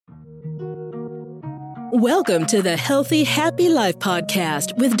Welcome to the Healthy, Happy Life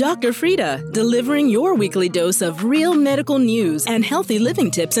podcast with Dr. Frida, delivering your weekly dose of real medical news and healthy living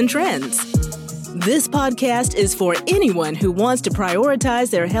tips and trends. This podcast is for anyone who wants to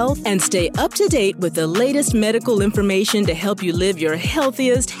prioritize their health and stay up to date with the latest medical information to help you live your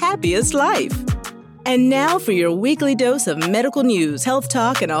healthiest, happiest life. And now for your weekly dose of medical news, health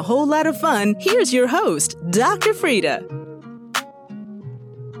talk, and a whole lot of fun, here's your host, Dr. Frida.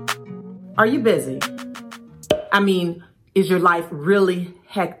 Are you busy? I mean, is your life really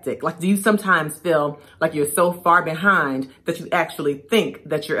hectic? Like, do you sometimes feel like you're so far behind that you actually think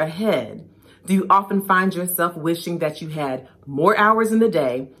that you're ahead? Do you often find yourself wishing that you had more hours in the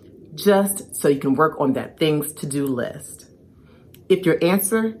day just so you can work on that things to do list? If your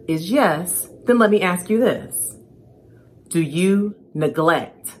answer is yes, then let me ask you this. Do you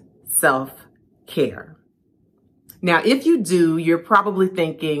neglect self-care? Now, if you do, you're probably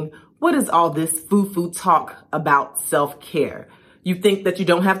thinking, what is all this foo-foo talk about self-care? You think that you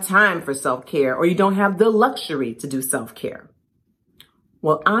don't have time for self-care or you don't have the luxury to do self-care.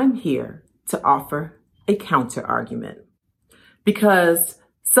 Well, I'm here to offer a counter argument because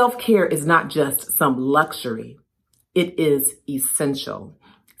self-care is not just some luxury. It is essential.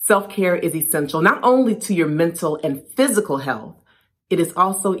 Self-care is essential not only to your mental and physical health, it is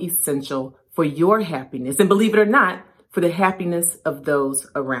also essential for your happiness. And believe it or not, for the happiness of those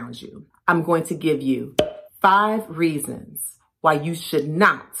around you. I'm going to give you 5 reasons why you should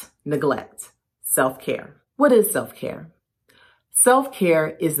not neglect self-care. What is self-care?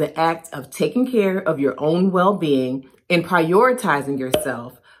 Self-care is the act of taking care of your own well-being and prioritizing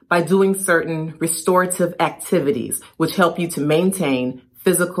yourself by doing certain restorative activities, which help you to maintain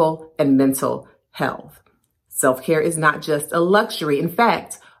physical and mental health. Self-care is not just a luxury. In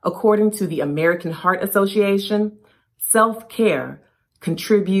fact, according to the American Heart Association, self-care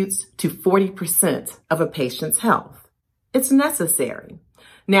contributes to 40% of a patient's health. It's necessary.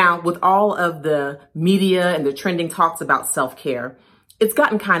 Now, with all of the media and the trending talks about self-care, it's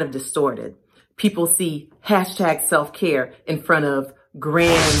gotten kind of distorted. People see hashtag self-care in front of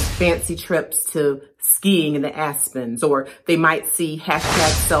grand fancy trips to skiing in the Aspens, or they might see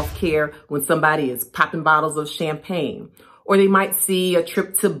hashtag self-care when somebody is popping bottles of champagne. Or they might see a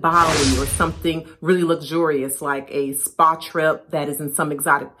trip to Bali or something really luxurious like a spa trip that is in some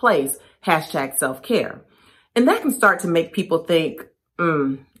exotic place, hashtag self-care. And that can start to make people think,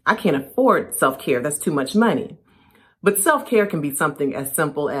 I can't afford self-care. That's too much money. But self-care can be something as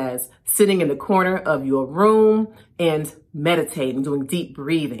simple as sitting in the corner of your room and meditating, doing deep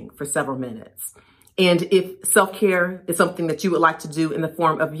breathing for several minutes. And if self-care is something that you would like to do in the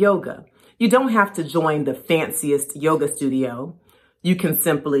form of yoga, you don't have to join the fanciest yoga studio. You can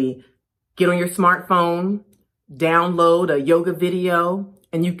simply get on your smartphone, download a yoga video,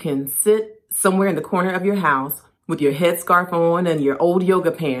 and you can sit somewhere in the corner of your house with your headscarf on and your old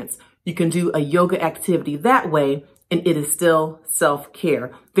yoga pants. You can do a yoga activity that way, and it is still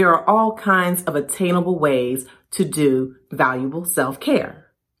self-care. There are all kinds of attainable ways to do valuable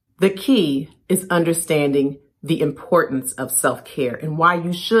self-care. The key is understanding the importance of self-care and why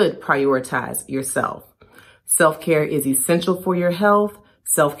you should prioritize yourself. Self-care is essential for your health.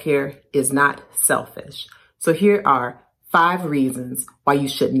 Self-care is not selfish. So here are 5 reasons why you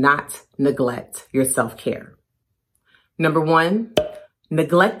should not neglect your self-care. Number 1,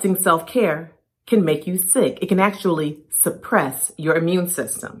 neglecting self-care can make you sick. It can actually suppress your immune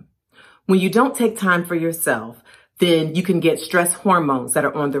system. When you don't take time for yourself, then you can get stress hormones that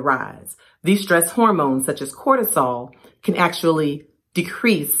are on the rise. These stress hormones, such as cortisol, can actually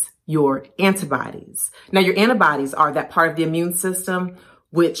decrease your antibodies. Now, your antibodies are that part of the immune system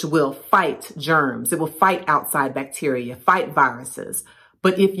which will fight germs. It will fight outside bacteria, fight viruses.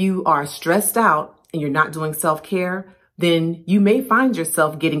 But if you are stressed out and you're not doing self-care, then you may find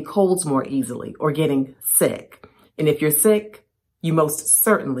yourself getting colds more easily or getting sick. And if you're sick, you most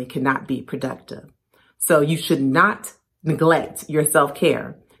certainly cannot be productive. So you should not neglect your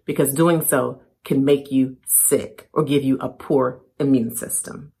self-care, because doing so can make you sick or give you a poor immune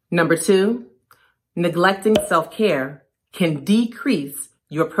system. Number 2, neglecting self-care can decrease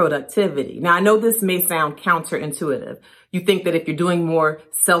your productivity. Now, I know this may sound counterintuitive. You think that if you're doing more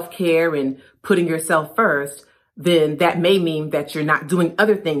self-care and putting yourself first, then that may mean that you're not doing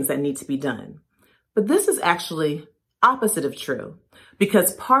other things that need to be done. But this is actually opposite of true,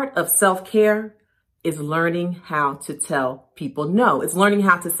 because part of self-care is learning how to tell people no. It's learning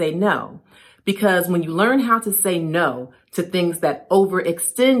how to say no. Because when you learn how to say no to things that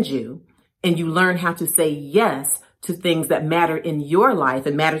overextend you, and you learn how to say yes to things that matter in your life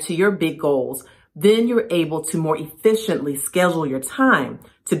and matter to your big goals, then you're able to more efficiently schedule your time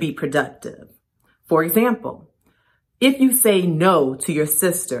to be productive. For example, if you say no to your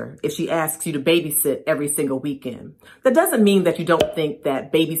sister if she asks you to babysit every single weekend, that doesn't mean that you don't think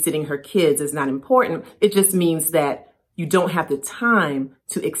that babysitting her kids is not important. It just means that you don't have the time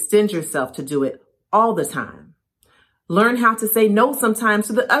to extend yourself to do it all the time. Learn how to say no sometimes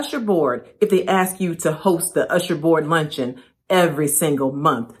to the usher board if they ask you to host the usher board luncheon every single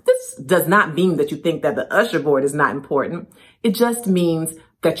month. This does not mean that you think that the usher board is not important. It just means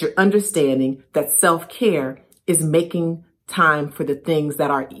that you're understanding that self-care is making time for the things that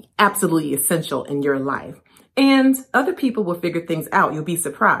are absolutely essential in your life. And other people will figure things out. You'll be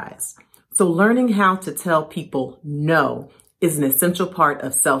surprised. So learning how to tell people no is an essential part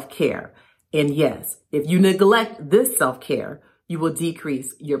of self-care. And yes, if you neglect this self-care, you will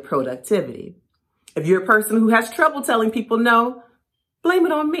decrease your productivity. If you're a person who has trouble telling people no, blame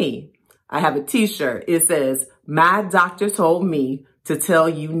it on me. I have a t-shirt. It says, "My doctor told me to tell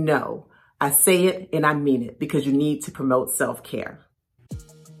you no." I say it and I mean it because you need to promote self-care.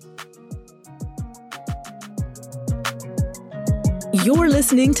 You're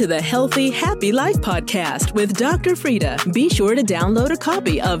listening to the Healthy, Happy Life podcast with Dr. Frida. Be sure to download a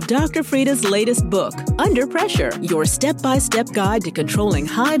copy of Dr. Frida's latest book, Under Pressure, your step-by-step guide to controlling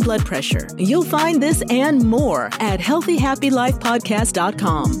high blood pressure. You'll find this and more at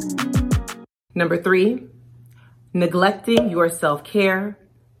healthyhappylifepodcast.com. Number 3, neglecting your self-care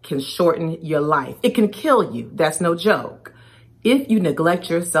can shorten your life. It can kill you. That's no joke. If you neglect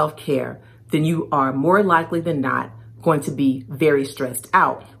your self-care, then you are more likely than not going to be very stressed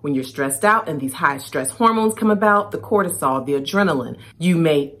out. When you're stressed out and these high stress hormones come about, the cortisol, the adrenaline, you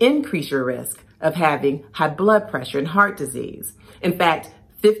may increase your risk of having high blood pressure and heart disease. In fact,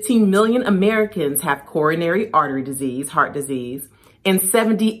 15 million Americans have coronary artery disease, heart disease, and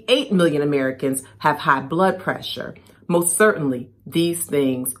 78 million Americans have high blood pressure. Most certainly, these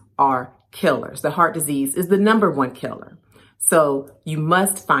things are killers. The heart disease is the number one killer. So you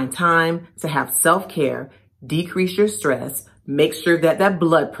must find time to have self-care, decrease your stress, make sure that that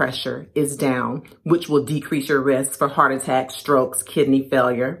blood pressure is down, which will decrease your risk for heart attacks, strokes, kidney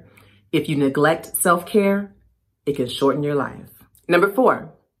failure. If you neglect self-care, it can shorten your life. Number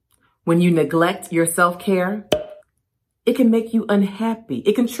 4, when you neglect your self-care, it can make you unhappy.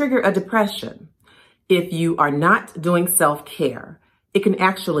 It can trigger a depression. If you are not doing self-care, it can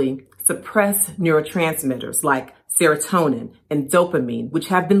actually suppress neurotransmitters like serotonin and dopamine, which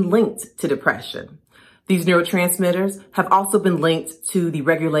have been linked to depression. These neurotransmitters have also been linked to the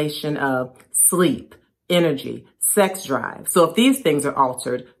regulation of sleep, energy, sex drive. So if these things are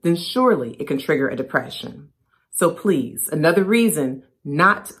altered, then surely it can trigger a depression. So please, another reason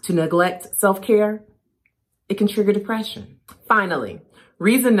not to neglect self-care, it can trigger depression. Finally,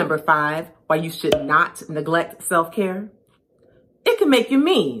 reason number 5 why you should not neglect self-care, it can make you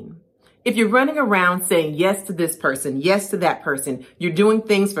mean. If you're running around saying yes to this person, yes to that person, you're doing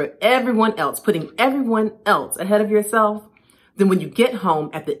things for everyone else, putting everyone else ahead of yourself, then when you get home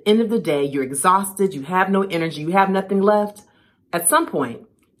at the end of the day, you're exhausted, you have no energy, you have nothing left. At some point,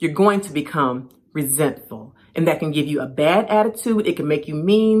 you're going to become resentful, and that can give you a bad attitude. It can make you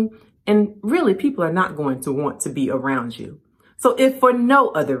mean, and really people are not going to want to be around you. So if for no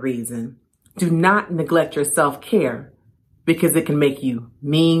other reason, do not neglect your self-care, because it can make you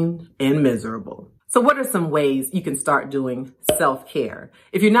mean and miserable. So what are some ways you can start doing self-care?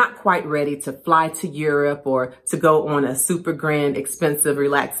 If you're not quite ready to fly to Europe or to go on a super grand, expensive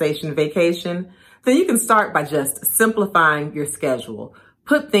relaxation vacation, then you can start by just simplifying your schedule.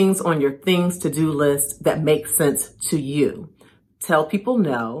 Put things on your things to do list that make sense to you. Tell people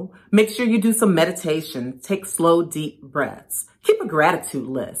no. Make sure you do some meditation. Take slow, deep breaths. Keep a gratitude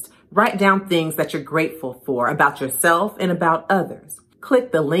list. Write down things that you're grateful for about yourself and about others.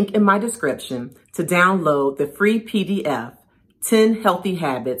 Click the link in my description to download the free PDF, 10 Healthy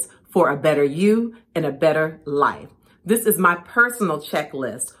Habits for a Better You and a Better Life. This is my personal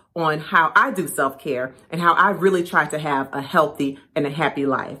checklist on how I do self-care and how I really try to have a healthy and a happy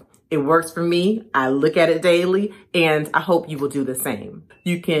life. It works for me. I look at it daily, and I hope you will do the same.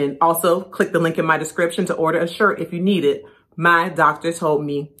 You can also click the link in my description to order a shirt if you need it. My doctor told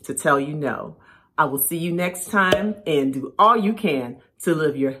me to tell you no. I will see you next time, and do all you can to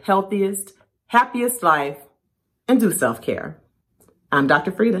live your healthiest, happiest life and do self-care. I'm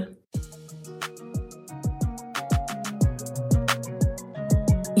Dr. Frida.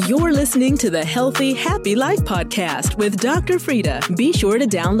 You're listening to the Healthy, Happy Life podcast with Dr. Frida. Be sure to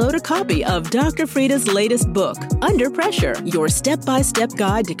download a copy of Dr. Frida's latest book, Under Pressure, your step-by-step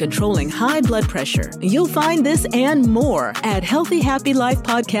guide to controlling high blood pressure. You'll find this and more at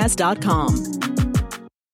healthyhappylifepodcast.com.